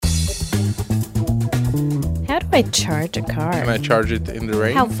How do I charge a car? Can I charge it in the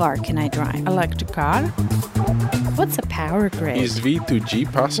rain? How far can I drive? Electric car? What's a power grid? Is V2G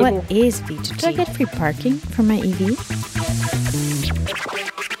possible? What is V2G? Do I get free parking for my EV?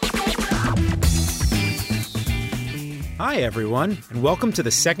 Hi, everyone, and welcome to the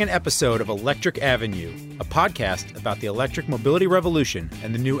second episode of Electric Avenue, a podcast about the electric mobility revolution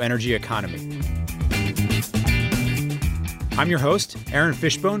and the new energy economy. I'm your host, Aaron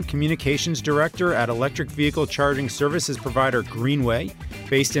Fishbone, Communications Director at electric vehicle charging services provider Greenway,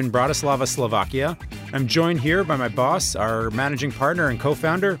 based in Bratislava, Slovakia. I'm joined here by my boss, our managing partner and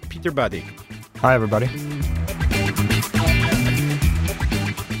co-founder, Peter Badik. Hi, everybody.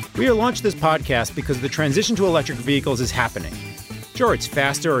 We launched this podcast because the transition to electric vehicles is happening. Sure, it's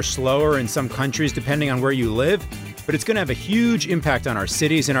faster or slower in some countries depending on where you live, but it's going to have a huge impact on our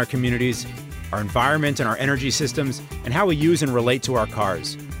cities and our communities, our environment and our energy systems, and how we use and relate to our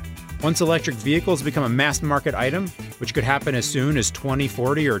cars. Once electric vehicles become a mass market item, which could happen as soon as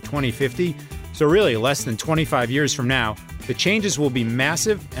 2040 or 2050, so really less than 25 years from now, the changes will be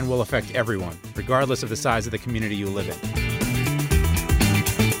massive and will affect everyone, regardless of the size of the community you live in.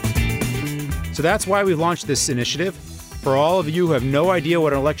 So that's why we've launched this initiative. For all of you who have no idea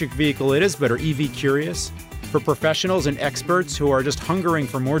what an electric vehicle it is but are EV curious, for professionals and experts who are just hungering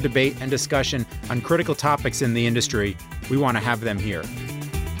for more debate and discussion on critical topics in the industry, we want to have them here.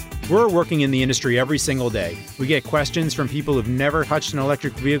 We're working in the industry every single day. We get questions from people who've never touched an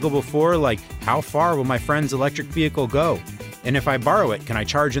electric vehicle before, like, how far will my friend's electric vehicle go? And if I borrow it, can I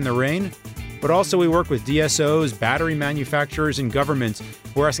charge in the rain? But also we work with DSOs, battery manufacturers, and governments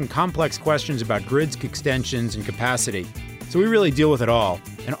who are asking complex questions about grids, extensions, and capacity. So we really deal with it all,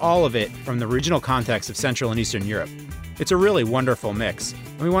 and all of it from the regional context of Central and Eastern Europe. It's a really wonderful mix,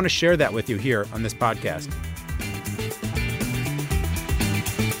 and we want to share that with you here on this podcast.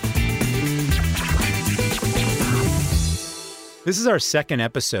 This is our second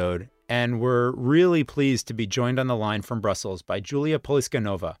episode, and we're really pleased to be joined on the line from Brussels by Julia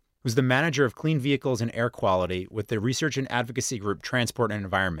Poliskanova, who's the manager of clean vehicles and air quality with the research and advocacy group Transport and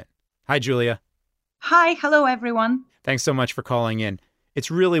Environment. Hi, Julia. Hi, hello, everyone. Thanks so much for calling in. It's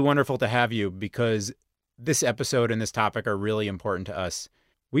really wonderful to have you because this episode and this topic are really important to us.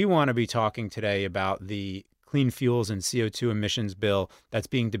 We want to be talking today about the clean fuels and CO2 emissions bill that's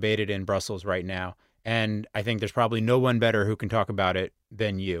being debated in Brussels right now. And I think there's probably no one better who can talk about it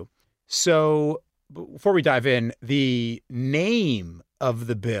than you. So before we dive in, the name of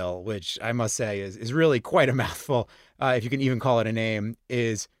the bill, which I must say is really quite a mouthful, if you can even call it a name,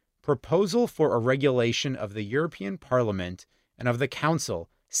 is Proposal for a Regulation of the European Parliament and of the Council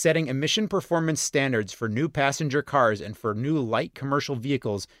setting emission performance standards for new passenger cars and for new light commercial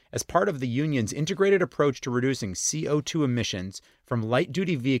vehicles as part of the Union's integrated approach to reducing CO2 emissions from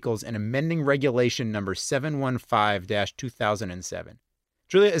light-duty vehicles and amending Regulation number 715-2007.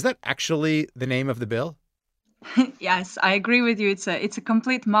 Julia, is that actually the name of the bill? Yes, I agree with you. It's a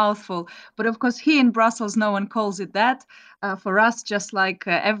complete mouthful. But of course, here in Brussels, no one calls it that. For us, just like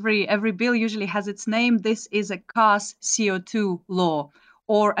every bill usually has its name, this is a car's CO2 law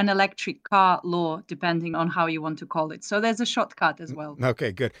or an electric car law, depending on how you want to call it. So there's a shortcut as well.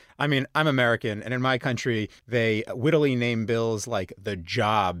 Okay, good. I mean, I'm American, and in my country, they wittily name bills like the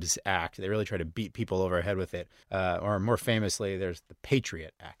Jobs Act. They really try to beat people over the head with it. Or more famously, there's the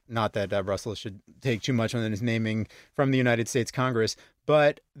Patriot Act. Not that Brussels should take too much on its naming from the United States Congress,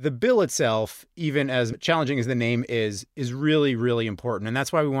 but the bill itself, even as challenging as the name is really, really important. And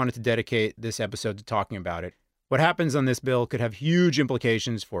that's why we wanted to dedicate this episode to talking about it. What happens on this bill could have huge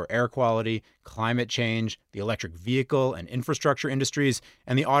implications for air quality, climate change, the electric vehicle and infrastructure industries,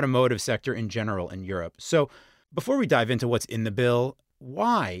 and the automotive sector in general in Europe. So before we dive into what's in the bill,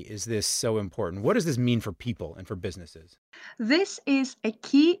 why is this so important? What does this mean for people and for businesses? This is a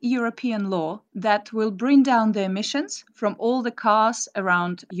key European law that will bring down the emissions from all the cars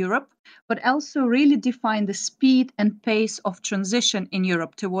around Europe, but also really define the speed and pace of transition in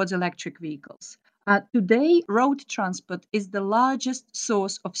Europe towards electric vehicles. Today, road transport is the largest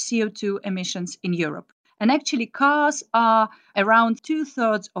source of CO2 emissions in Europe. And actually, cars are around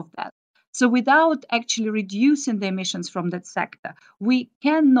 2/3 of that. So without actually reducing the emissions from that sector, we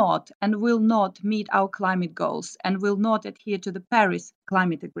cannot and will not meet our climate goals and will not adhere to the Paris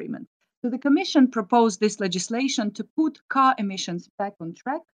Climate Agreement. So the Commission proposed this legislation to put car emissions back on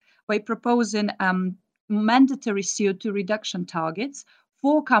track by proposing mandatory CO2 reduction targets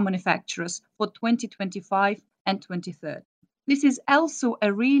for car manufacturers for 2025 and 2030. This is also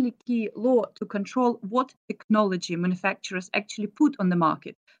a really key law to control what technology manufacturers actually put on the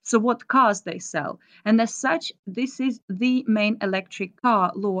market, so what cars they sell. And as such, this is the main electric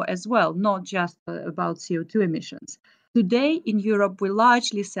car law as well, not just about CO2 emissions. Today in Europe, we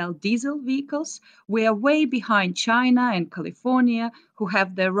largely sell diesel vehicles. We are way behind China and California, who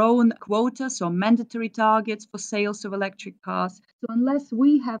have their own quotas or mandatory targets for sales of electric cars. So, unless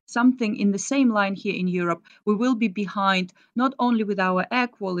we have something in the same line here in Europe, we will be behind not only with our air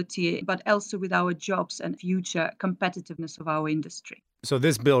quality, but also with our jobs and future competitiveness of our industry. So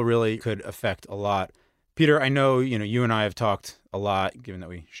this bill really could affect a lot. Peter, I know, you and I have talked a lot, given that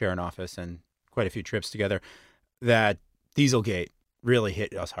we share an office and quite a few trips together, that Dieselgate really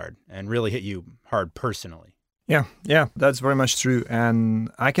hit us hard and really hit you hard personally. Yeah, that's very much true.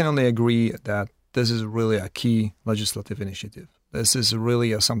 And I can only agree that this is really a key legislative initiative. This is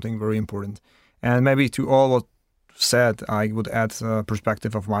really something very important. And maybe to all what said, I would add a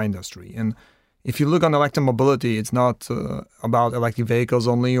perspective of my industry. And if you look on electromobility, it's not about electric vehicles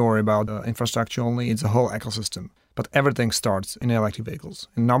only or about infrastructure only. It's a whole ecosystem. But everything starts in electric vehicles,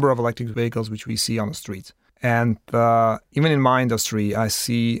 a number of electric vehicles which we see on the streets. And even in my industry, I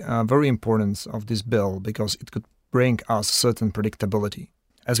see very importance of this bill because it could bring us certain predictability.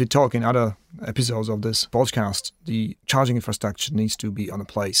 As we talk in other episodes of this podcast, the charging infrastructure needs to be on a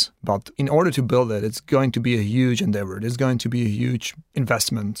place. But in order to build it, it's going to be a huge endeavor. It's going to be a huge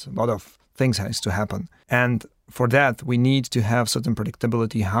investment. A lot of things has to happen. And for that, we need to have certain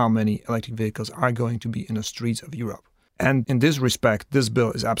predictability how many electric vehicles are going to be in the streets of Europe. And in this respect, this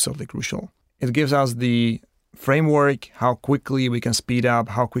bill is absolutely crucial. It gives us the framework, how quickly we can speed up,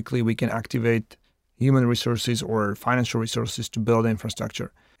 how quickly we can activate human resources or financial resources to build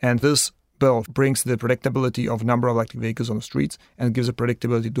infrastructure. And this bill brings the predictability of number of electric vehicles on the streets and gives a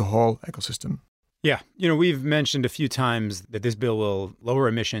predictability to the whole ecosystem. Yeah, we've mentioned a few times that this bill will lower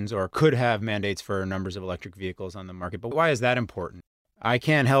emissions or could have mandates for numbers of electric vehicles on the market. But why is that important? I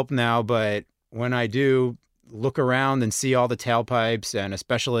can't help now, but when I do look around and see all the tailpipes and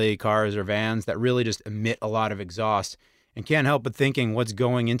especially cars or vans that really just emit a lot of exhaust, and can't help but thinking what's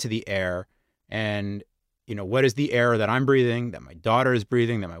going into the air and, what is the air that I'm breathing, that my daughter is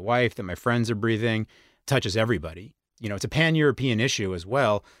breathing, that my wife, that my friends are breathing, touches everybody. It's a pan-European issue as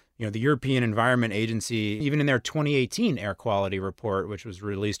well. The European Environment Agency, even in their 2018 air quality report, which was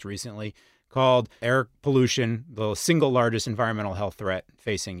released recently, called air pollution the single largest environmental health threat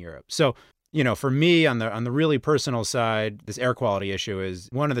facing Europe. So, for me, on the really personal side, this air quality issue is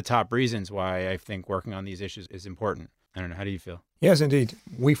one of the top reasons why I think working on these issues is important. I don't know. How do you feel? Yes, indeed.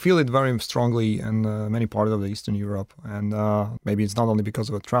 We feel it very strongly in many parts of Eastern Europe. And maybe it's not only because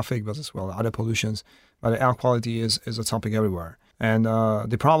of the traffic, but as well other pollutions. But air quality is a topic everywhere. And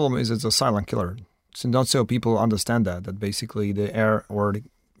the problem is it's a silent killer. So not so people understand that basically the air or the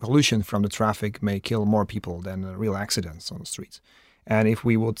pollution from the traffic may kill more people than real accidents on the streets. And if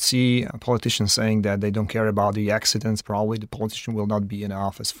we would see politicians saying that they don't care about the accidents, probably the politician will not be in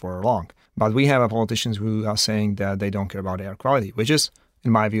office for long. But we have politicians who are saying that they don't care about air quality, which is,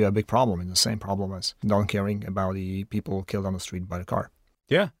 in my view, a big problem, and the same problem as not caring about the people killed on the street by the car.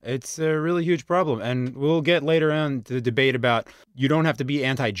 Yeah, it's a really huge problem. And we'll get later on to the debate about you don't have to be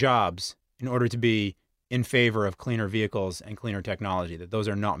anti-jobs in order to be in favor of cleaner vehicles and cleaner technology, that those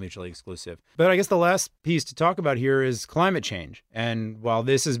are not mutually exclusive. But I guess the last piece to talk about here is climate change. And while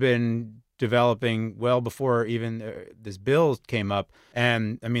this has been developing well before even this bill came up,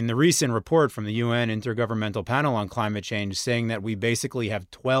 and I mean, the recent report from the UN Intergovernmental Panel on Climate Change saying that we basically have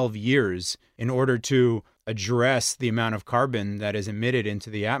 12 years in order to address the amount of carbon that is emitted into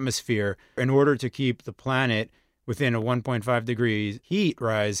the atmosphere in order to keep the planet within a 1.5 degrees heat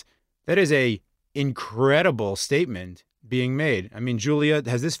rise. That is a incredible statement being made. I mean, Julia,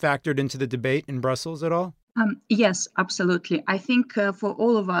 has this factored into the debate in Brussels at all? Yes, absolutely. I think for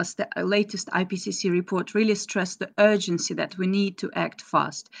all of us, the latest IPCC report really stressed the urgency that we need to act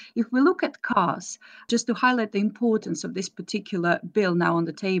fast. If we look at cars, just to highlight the importance of this particular bill now on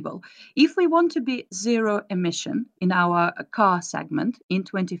the table, if we want to be zero emission in our car segment in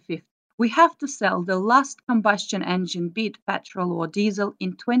 2050, we have to sell the last combustion engine, be it petrol or diesel,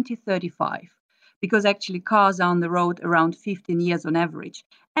 in 2035. Because actually cars are on the road around 15 years on average.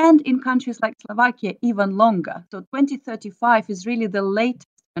 And in countries like Slovakia, even longer. So 2035 is really the latest,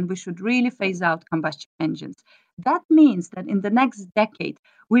 and we should really phase out combustion engines. That means that in the next decade,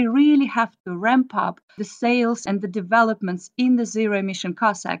 we really have to ramp up the sales and the developments in the zero-emission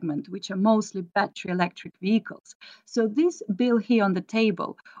car segment, which are mostly battery electric vehicles. So this bill here on the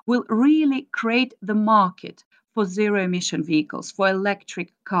table will really create the market for zero-emission vehicles, for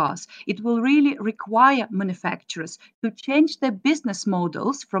electric cars. It will really require manufacturers to change their business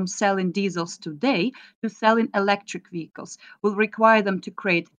models from selling diesels today to selling electric vehicles. Will require them to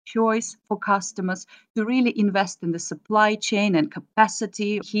create choice for customers, to really invest in the supply chain and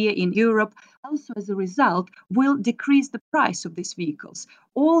capacity here in Europe. Also, as a result, will decrease the price of these vehicles.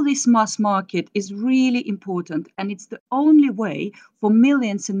 All this mass market is really important, and it's the only way for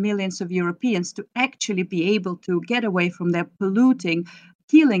millions and millions of Europeans to actually be able to get away from their polluting,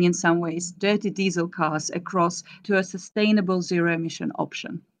 killing in some ways, dirty diesel cars across to a sustainable zero-emission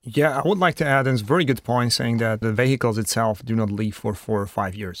option. Yeah, I would like to add a very good point saying that the vehicles itself do not live for 4 or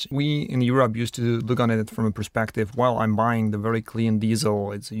 5 years. We in Europe used to look on it from a perspective, well, I'm buying the very clean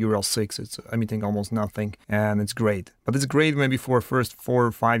diesel, it's Euro 6, it's emitting almost nothing, and it's great. But it's great maybe for first 4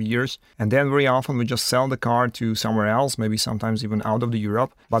 or 5 years, and then very often we just sell the car to somewhere else, maybe sometimes even out of the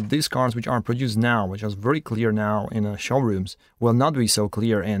Europe. But these cars which are produced now, which are very clear now in showrooms, will not be so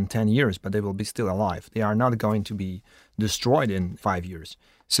clear in 10 years, but they will be still alive. They are not going to be destroyed in 5 years.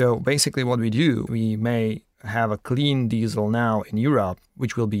 So basically what we do, we may have a clean diesel now in Europe,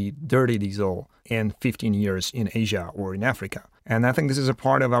 which will be dirty diesel in 15 years in Asia or in Africa. And I think this is a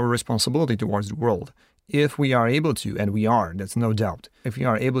part of our responsibility towards the world. If we are able to, and we are, that's no doubt, if we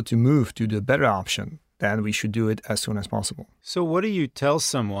are able to move to the better option, then we should do it as soon as possible. So what do you tell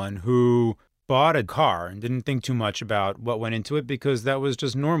someone who bought a car and didn't think too much about what went into it because that was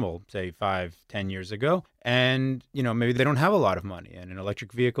just normal, say 5-10 years ago. And, maybe they don't have a lot of money and an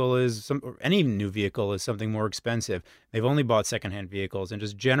electric vehicle or any new vehicle is something more expensive. They've only bought secondhand vehicles, and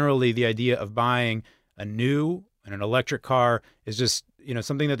just generally the idea of buying a new and an electric car is just,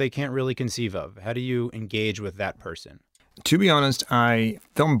 something that they can't really conceive of. How do you engage with that person? To be honest, I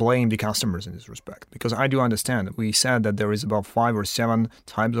don't blame the customers in this respect because I do understand. We said that there is about 5 or 7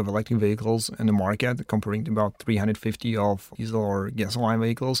 types of electric vehicles in the market, comparing to about 350 of diesel or gasoline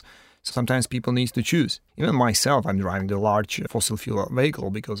vehicles. So sometimes people need to choose. Even myself, I'm driving the large fossil fuel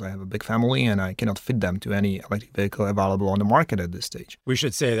vehicle because I have a big family and I cannot fit them to any electric vehicle available on the market at this stage. We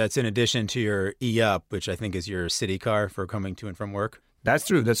should say that's in addition to your e-up, which I think is your city car for coming to and from work. That's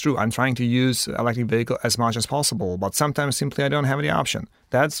true. I'm trying to use electric vehicle as much as possible, but sometimes simply I don't have any option.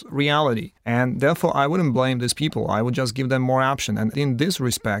 That's reality. And therefore, I wouldn't blame these people. I would just give them more option. And in this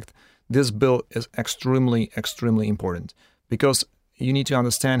respect, this bill is extremely, extremely important because you need to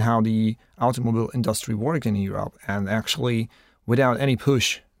understand how the automobile industry works in Europe. And actually, without any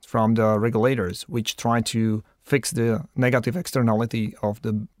push from the regulators, which try to fix the negative externality of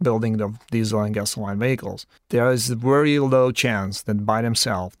the building of diesel and gasoline vehicles, there is a very low chance that by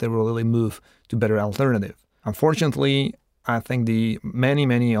themselves they will really move to better alternative. Unfortunately, I think the many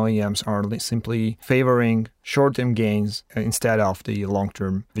OEMs are simply favoring short-term gains instead of the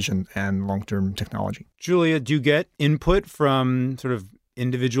long-term vision and long-term technology. Julia, do you get input from sort of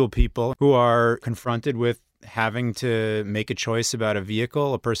individual people who are confronted with having to make a choice about a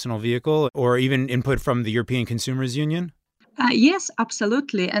vehicle, a personal vehicle, or even input from the European Consumers Union? Yes,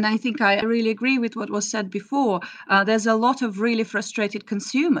 absolutely. And I think I really agree with what was said before. There's a lot of really frustrated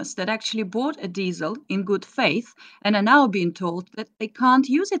consumers that actually bought a diesel in good faith and are now being told that they can't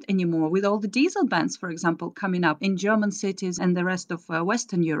use it anymore with all the diesel bans, for example, coming up in German cities and the rest of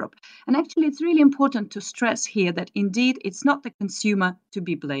Western Europe. And actually, it's really important to stress here that indeed it's not the consumer to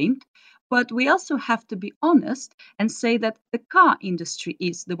be blamed. But we also have to be honest and say that the car industry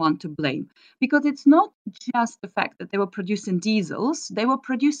is the one to blame, because it's not just the fact that they were producing diesels, they were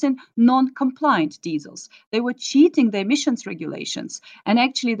producing non-compliant diesels. They were cheating the emissions regulations. And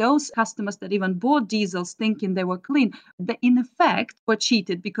actually those customers that even bought diesels thinking they were clean, they in effect were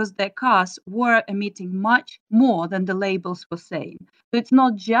cheated because their cars were emitting much more than the labels were saying. So it's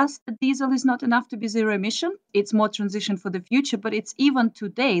not just that diesel is not enough to be zero emission, it's more transition for the future, but it's even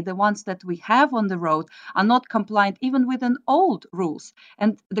today the ones that we have on the road are not compliant even with an old rules.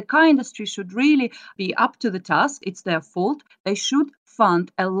 And the car industry should really be up to the task. It's their fault. They should fund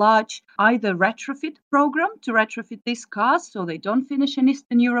a large either retrofit program to retrofit these cars so they don't finish in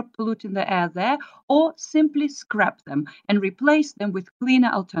Eastern Europe polluting the air there, or simply scrap them and replace them with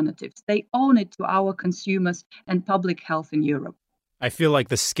cleaner alternatives. They own it to our consumers and public health in Europe. I feel like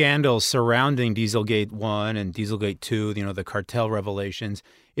the scandals surrounding Dieselgate 1 and Dieselgate 2, the cartel revelations,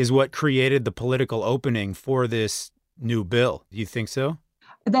 is what created the political opening for this new bill. Do you think so?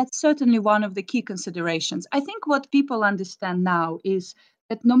 That's certainly one of the key considerations. I think what people understand now is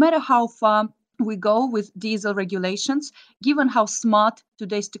that no matter how far we go with diesel regulations, given how smart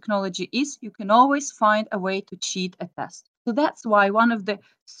today's technology is, you can always find a way to cheat a test. So that's why one of the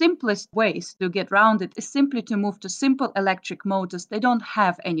simplest ways to get around it is simply to move to simple electric motors. They don't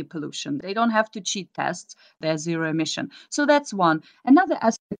have any pollution. They don't have to cheat tests. They're zero emission. So that's one. Another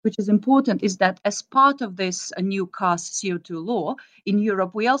aspect which is important is that as part of this new cars CO2 law in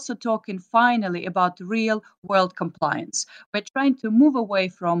Europe, we're also talking finally about real world compliance. We're trying to move away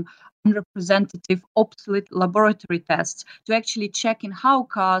from unrepresentative, obsolete laboratory tests to actually checking how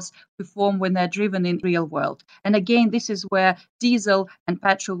cars perform when they're driven in real world. And again, this is where diesel and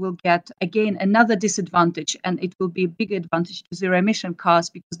petrol will get, again, another disadvantage, and it will be a big advantage to zero emission cars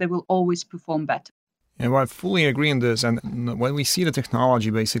because they will always perform better. And I fully agree on this. And when we see the technology,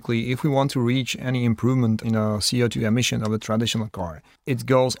 basically, if we want to reach any improvement in a CO2 emission of a traditional car, it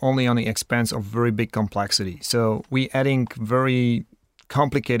goes only on the expense of very big complexity. So we're adding very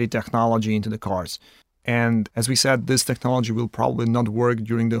complicated technology into the cars. And as we said, this technology will probably not work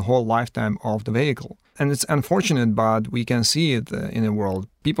during the whole lifetime of the vehicle. And it's unfortunate, but we can see it in the world.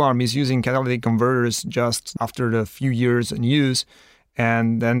 People are misusing catalytic converters just after a few years in use,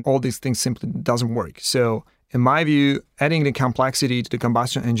 and then all these things simply doesn't work. So in my view, adding the complexity to the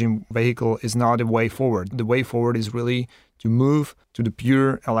combustion engine vehicle is not the way forward. The way forward is really to move to the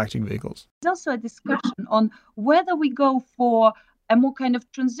pure electric vehicles. There's also a discussion on whether we go for a more kind of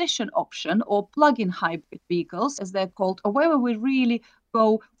transition option or plug-in hybrid vehicles, as they're called, or whether we really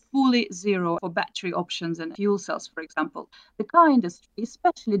go fully zero for battery options and fuel cells, for example. The car industry,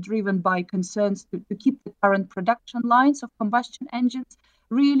 especially driven by concerns to keep the current production lines of combustion engines,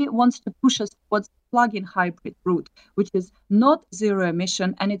 really wants to push us towards the plug-in hybrid route, which is not zero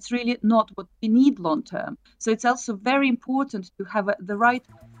emission, and it's really not what we need long term. So it's also very important to have the right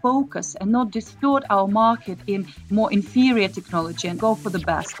focus and not distort our market in more inferior technology and go for the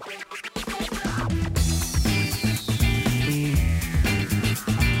best.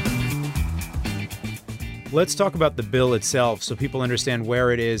 Let's talk about the bill itself so people understand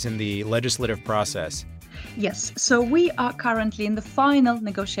where it is in the legislative process. Yes, so we are currently in the final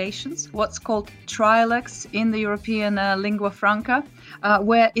negotiations, what's called trilogues in the European lingua franca,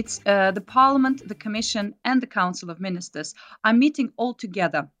 where it's the Parliament, the Commission and the Council of Ministers are meeting all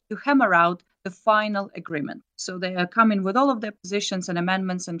together to hammer out the final agreement. So they are coming with all of their positions and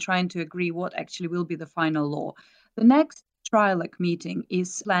amendments and trying to agree what actually will be the final law. The next trilogue meeting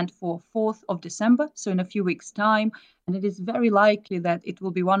is planned for 4th of December, so in a few weeks' time, and it is very likely that it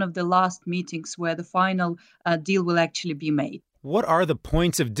will be one of the last meetings where the final deal will actually be made. What are the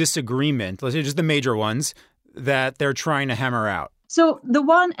points of disagreement, let's say just the major ones, that they're trying to hammer out? So the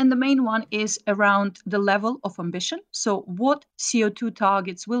one and the main one is around the level of ambition. So what CO2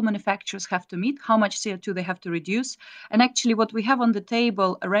 targets will manufacturers have to meet, how much CO2 they have to reduce. And actually what we have on the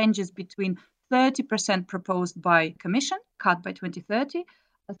table ranges between 30% proposed by Commission, cut by 2030,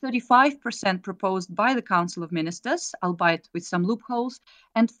 35% proposed by the Council of Ministers, albeit with some loopholes,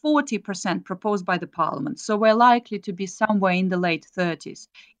 and 40% proposed by the Parliament. So we're likely to be somewhere in the late 30s.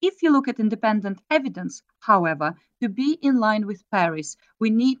 If you look at independent evidence, however, to be in line with Paris, we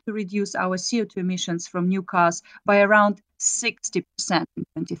need to reduce our CO2 emissions from new cars by around 60% in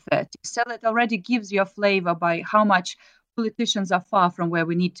 2030. So that already gives you a flavor by how much politicians are far from where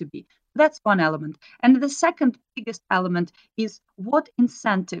we need to be. That's one element. And the second biggest element is what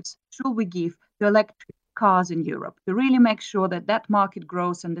incentives should we give to electric cars in Europe to really make sure that that market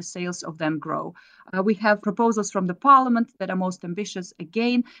grows and the sales of them grow. We have proposals from the Parliament that are most ambitious.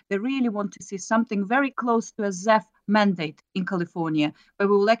 Again, they really want to see something very close to a ZEV mandate in California, where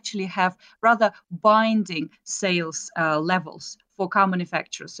we will actually have rather binding sales levels for car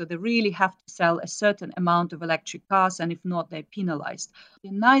manufacturers. So they really have to sell a certain amount of electric cars, and if not, they're penalized.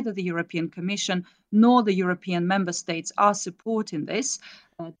 Neither the European Commission nor the European member states are supporting this,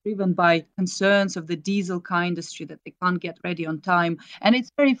 driven by concerns of the diesel car industry that they can't get ready on time. And it's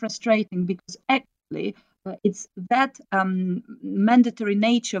very frustrating because actually it's that mandatory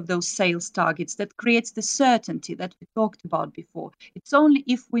nature of those sales targets that creates the certainty that we talked about before. It's only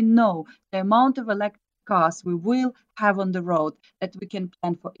if we know the amount of electric cars we will have on the road that we can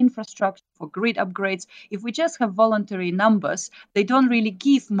plan for infrastructure, for grid upgrades. If we just have voluntary numbers, they don't really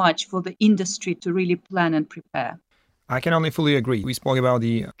give much for the industry to really plan and prepare. I can only fully agree. We spoke about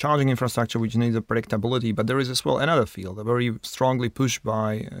the charging infrastructure, which needs a predictability, but there is as well another field, very strongly pushed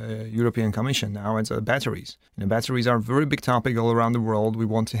by European Commission now, it's batteries. Batteries are a very big topic all around the world. We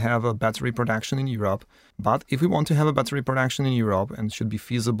want to have a battery production in Europe, but if we want to have a battery production in Europe and should be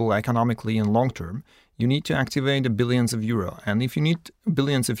feasible economically and long term, you need to activate the billions of euro. And if you need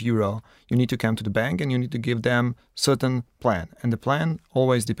billions of euro, you need to come to the bank and you need to give them certain plan. And the plan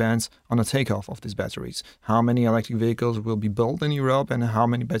always depends on the takeoff of these batteries. How many electric vehicles will be built in Europe and how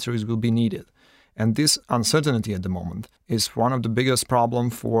many batteries will be needed. And this uncertainty at the moment is one of the biggest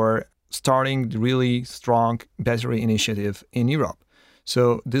problems for starting the really strong battery initiative in Europe.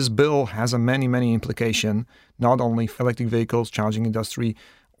 So this bill has a many implications, not only for electric vehicles, charging industry,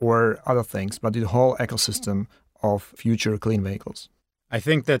 or other things, but the whole ecosystem of future clean vehicles. I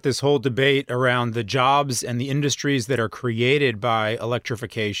think that this whole debate around the jobs and the industries that are created by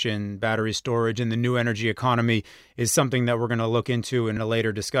electrification, battery storage, and the new energy economy is something that we're going to look into in a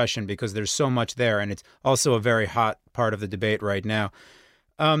later discussion because there's so much there, and it's also a very hot part of the debate right now.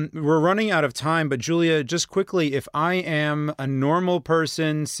 We're running out of time, but Julia, just quickly, if I am a normal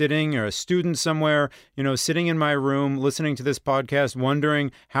person sitting or a student somewhere, sitting in my room, listening to this podcast,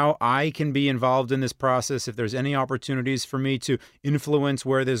 wondering how I can be involved in this process, if there's any opportunities for me to influence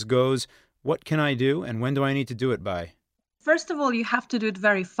where this goes, what can I do and when do I need to do it by? First of all, you have to do it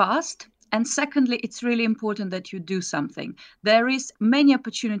very fast. And secondly, it's really important that you do something. There is many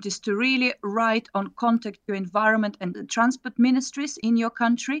opportunities to really write on contact your environment and the transport ministries in your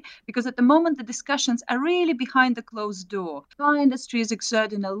country, because at the moment the discussions are really behind the closed door. Car industry is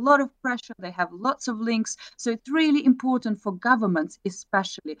exerting a lot of pressure. They have lots of links. So it's really important for governments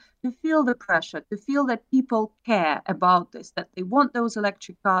especially to feel the pressure, to feel that people care about this, that they want those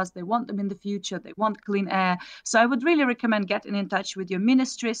electric cars, they want them in the future, they want clean air. So I would really recommend getting in touch with your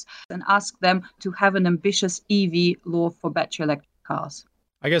ministries and ask them to have an ambitious EV law for battery electric cars.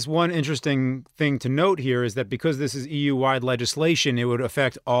 I guess one interesting thing to note here is that because this is EU-wide legislation, it would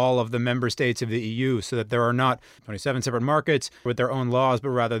affect all of the member states of the EU so that there are not 27 separate markets with their own laws, but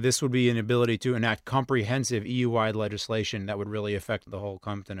rather this would be an ability to enact comprehensive EU-wide legislation that would really affect the whole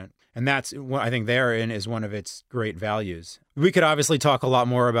continent. And that's what I think therein is one of its great values. We could obviously talk a lot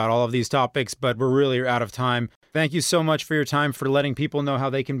more about all of these topics, but we're really out of time. Thank you so much for your time, for letting people know how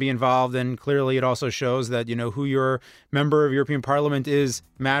they can be involved. And clearly it also shows that, who your member of European Parliament is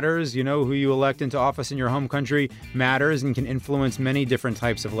matters. Who you elect into office in your home country matters and can influence many different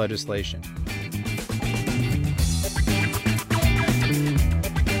types of legislation.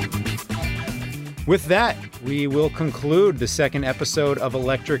 With that, we will conclude the second episode of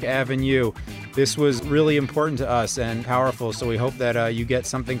Electric Avenue. This was really important to us and powerful, so we hope that you get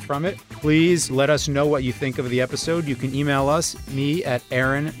something from it. Please let us know what you think of the episode. You can email us, me at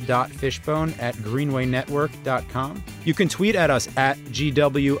aaron.fishbone@greenwaynetwork.com. You can tweet at us at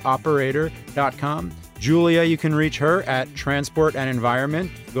gwoperator.com. Julia, you can reach her at Transport and Environment.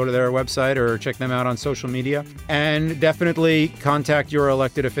 Go to their website or check them out on social media. And definitely contact your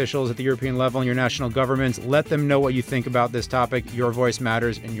elected officials at the European level and your national governments. Let them know what you think about this topic. Your voice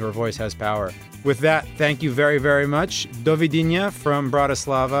matters and your voice has power. With that, thank you very, very much. Do viđenja from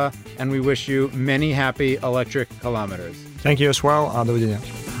Bratislava, and we wish you many happy electric kilometers. Thank you as well. Do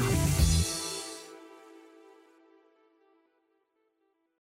viđenja.